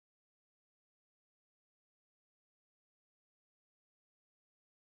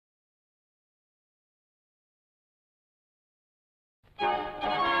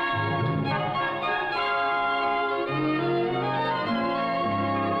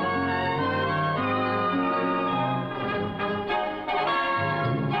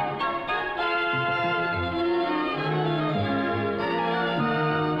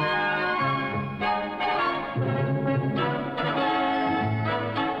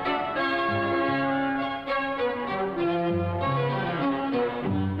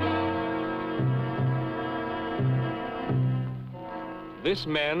This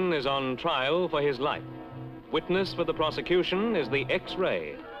man is on trial for his life. Witness for the prosecution is the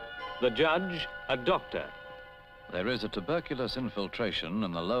X-ray. The judge, a doctor. There is a tuberculous infiltration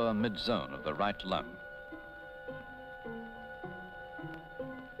in the lower mid-zone of the right lung.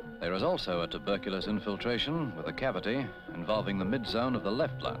 There is also a tuberculous infiltration with a cavity involving the mid-zone of the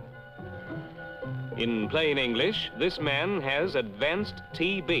left lung. In plain English, this man has advanced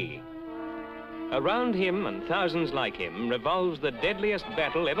TB. Around him and thousands like him revolves the deadliest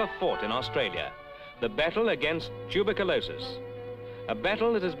battle ever fought in Australia, the battle against tuberculosis. A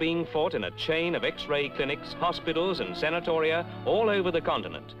battle that is being fought in a chain of X-ray clinics, hospitals and sanatoria all over the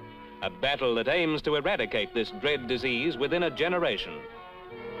continent. A battle that aims to eradicate this dread disease within a generation.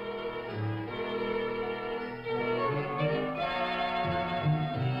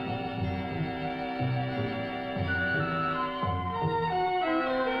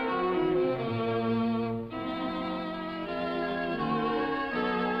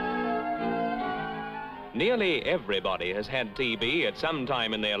 Nearly everybody has had TB at some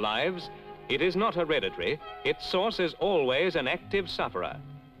time in their lives. It is not hereditary. Its source is always an active sufferer.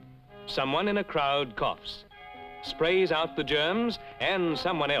 Someone in a crowd coughs, sprays out the germs, and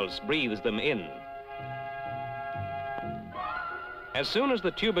someone else breathes them in. As soon as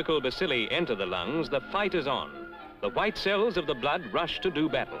the tubercle bacilli enter the lungs, the fight is on. The white cells of the blood rush to do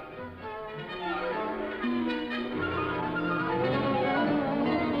battle.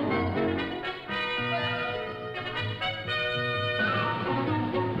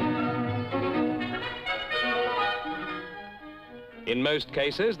 In most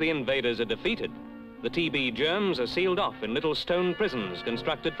cases, the invaders are defeated. The TB germs are sealed off in little stone prisons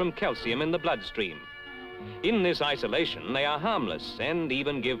constructed from calcium in the bloodstream. In this isolation, they are harmless and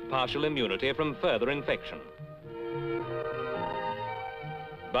even give partial immunity from further infection.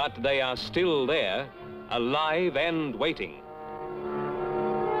 But they are still there, alive and waiting.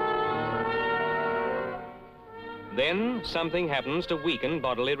 Then something happens to weaken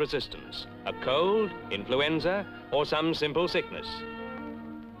bodily resistance. A cold, influenza, or some simple sickness.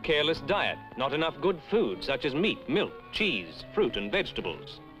 Careless diet, not enough good food such as meat, milk, cheese, fruit and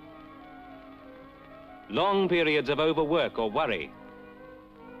vegetables. Long periods of overwork or worry.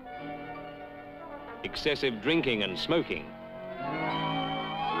 Excessive drinking and smoking.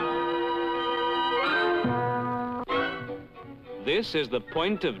 This is the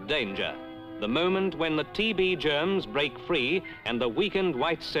point of danger. The moment when the TB germs break free and the weakened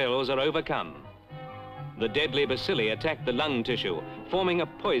white cells are overcome. The deadly bacilli attack the lung tissue, forming a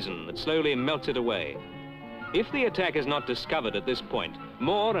poison that slowly melts it away. If the attack is not discovered at this point,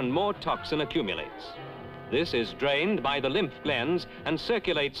 more and more toxin accumulates. This is drained by the lymph glands and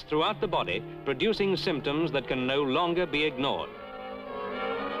circulates throughout the body, producing symptoms that can no longer be ignored.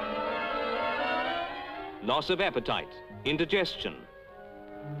 Loss of appetite, indigestion,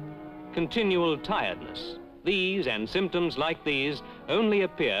 continual tiredness. These and symptoms like these only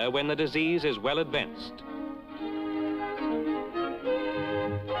appear when the disease is well advanced.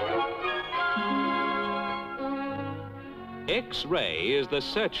 X-ray is the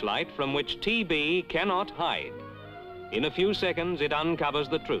searchlight from which TB cannot hide. In a few seconds, it uncovers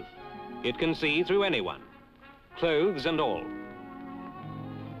the truth. It can see through anyone, clothes and all.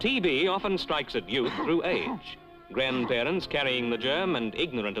 TB often strikes at youth through age. Grandparents carrying the germ and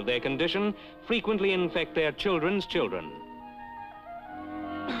ignorant of their condition frequently infect their children's children.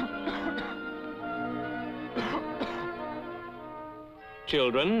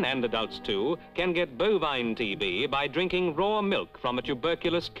 Children, and adults too, can get bovine TB by drinking raw milk from a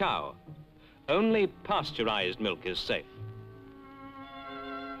tuberculous cow. Only pasteurized milk is safe.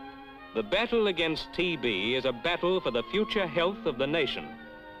 The battle against TB is a battle for the future health of the nation.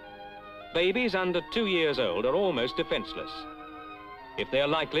 Babies under 2 years old are almost defenseless. If they are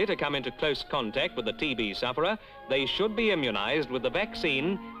likely to come into close contact with a TB sufferer, they should be immunized with the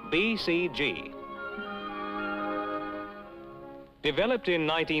vaccine BCG. Developed in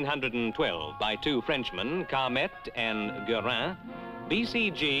 1912 by two Frenchmen, Carmet and Guerin,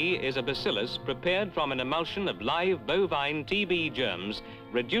 BCG is a bacillus prepared from an emulsion of live bovine TB germs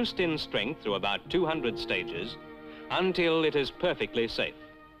reduced in strength through about 200 stages until it is perfectly safe.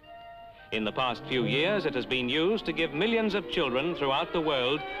 In the past few years, it has been used to give millions of children throughout the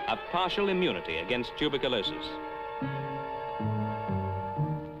world a partial immunity against tuberculosis.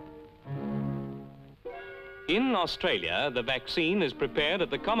 In Australia, the vaccine is prepared at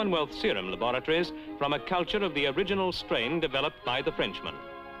the Commonwealth Serum Laboratories from a culture of the original strain developed by the Frenchmen.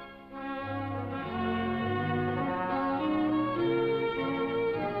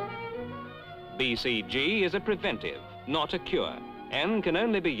 BCG is a preventive, not a cure, and can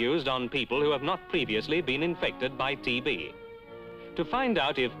only be used on people who have not previously been infected by TB. To find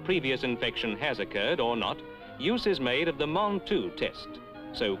out if previous infection has occurred or not, use is made of the Mantoux test,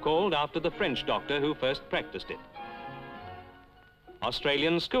 so called after the French doctor who first practiced it.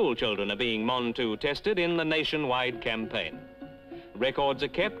 Australian school children are being Mantoux tested in the nationwide campaign. Records are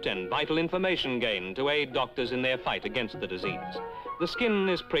kept and vital information gained to aid doctors in their fight against the disease. The skin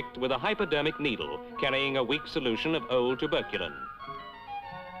is pricked with a hypodermic needle carrying a weak solution of old tuberculin.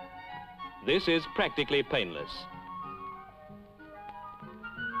 This is practically painless.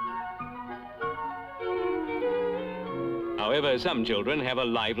 However, some children have a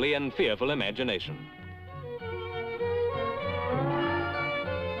lively and fearful imagination.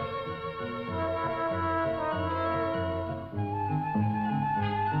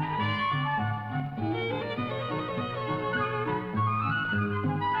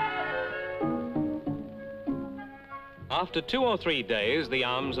 After 2 or 3 days, the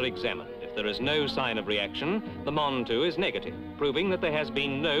arms are examined. If there is no sign of reaction, the Mantoux is negative, proving that there has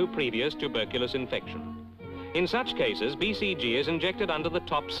been no previous tuberculous infection. In such cases, BCG is injected under the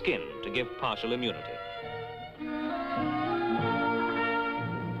top skin to give partial immunity.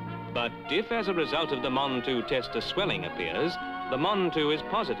 But if as a result of the Mantoux test a swelling appears, the Mantoux is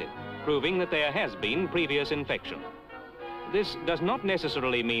positive, proving that there has been previous infection. This does not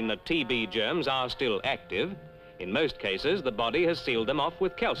necessarily mean that TB germs are still active. In most cases, the body has sealed them off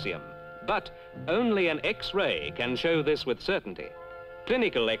with calcium, but only an X-ray can show this with certainty.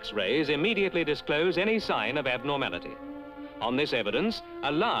 Clinical X-rays immediately disclose any sign of abnormality. On this evidence,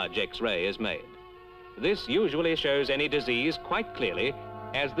 a large X-ray is made. This usually shows any disease quite clearly,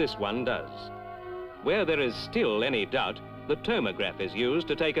 as this one does. Where there is still any doubt, the tomograph is used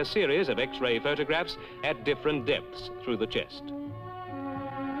to take a series of X-ray photographs at different depths through the chest.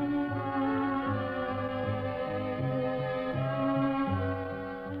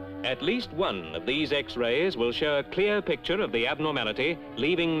 At least one of these X-rays will show a clear picture of the abnormality,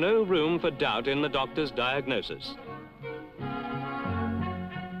 leaving no room for doubt in the doctor's diagnosis.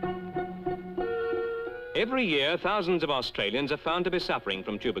 Every year, thousands of Australians are found to be suffering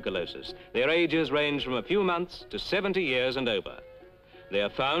from tuberculosis. Their ages range from a few months to 70 years and over. They are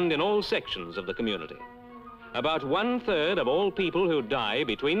found in all sections of the community. About 1/3 of all people who die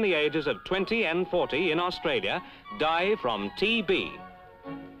between the ages of 20 and 40 in Australia die from TB.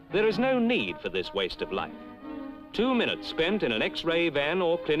 There is no need for this waste of life. 2 minutes spent in an X-ray van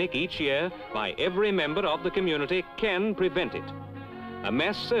or clinic each year by every member of the community can prevent it. A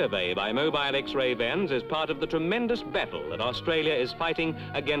mass survey by mobile X-ray vans is part of the tremendous battle that Australia is fighting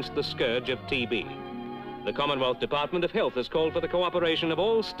against the scourge of TB. The Commonwealth Department of Health has called for the cooperation of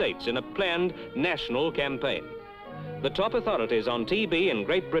all states in a planned national campaign. The top authorities on TB in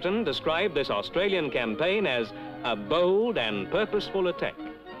Great Britain describe this Australian campaign as a bold and purposeful attack.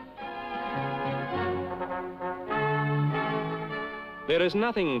 There is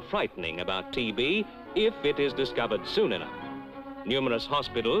nothing frightening about TB if it is discovered soon enough. Numerous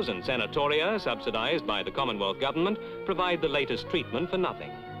hospitals and sanatoria, subsidized by the Commonwealth Government, provide the latest treatment for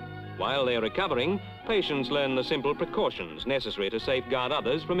nothing. While they're recovering, patients learn the simple precautions necessary to safeguard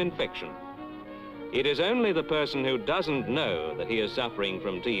others from infection. It is only the person who doesn't know that he is suffering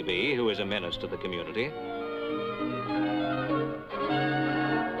from TB who is a menace to the community.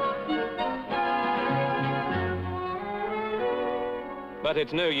 But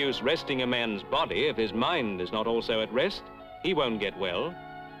it's no use resting a man's body if his mind is not also at rest. He won't get well.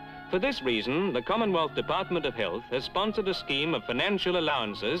 For this reason, the Commonwealth Department of Health has sponsored a scheme of financial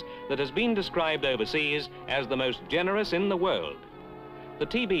allowances that has been described overseas as the most generous in the world. The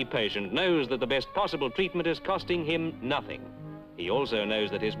TB patient knows that the best possible treatment is costing him nothing. He also knows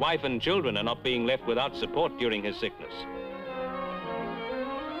that his wife and children are not being left without support during his sickness.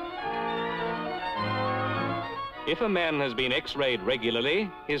 If a man has been X-rayed regularly,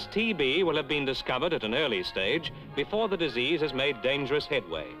 his TB will have been discovered at an early stage before the disease has made dangerous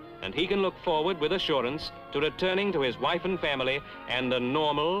headway, and he can look forward with assurance to returning to his wife and family and a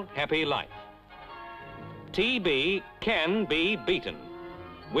normal, happy life. TB can be beaten.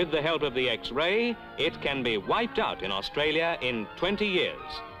 With the help of the X-ray, it can be wiped out in Australia in 20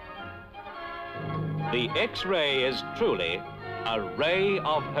 years. The X-ray is truly a ray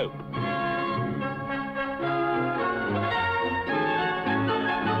of hope.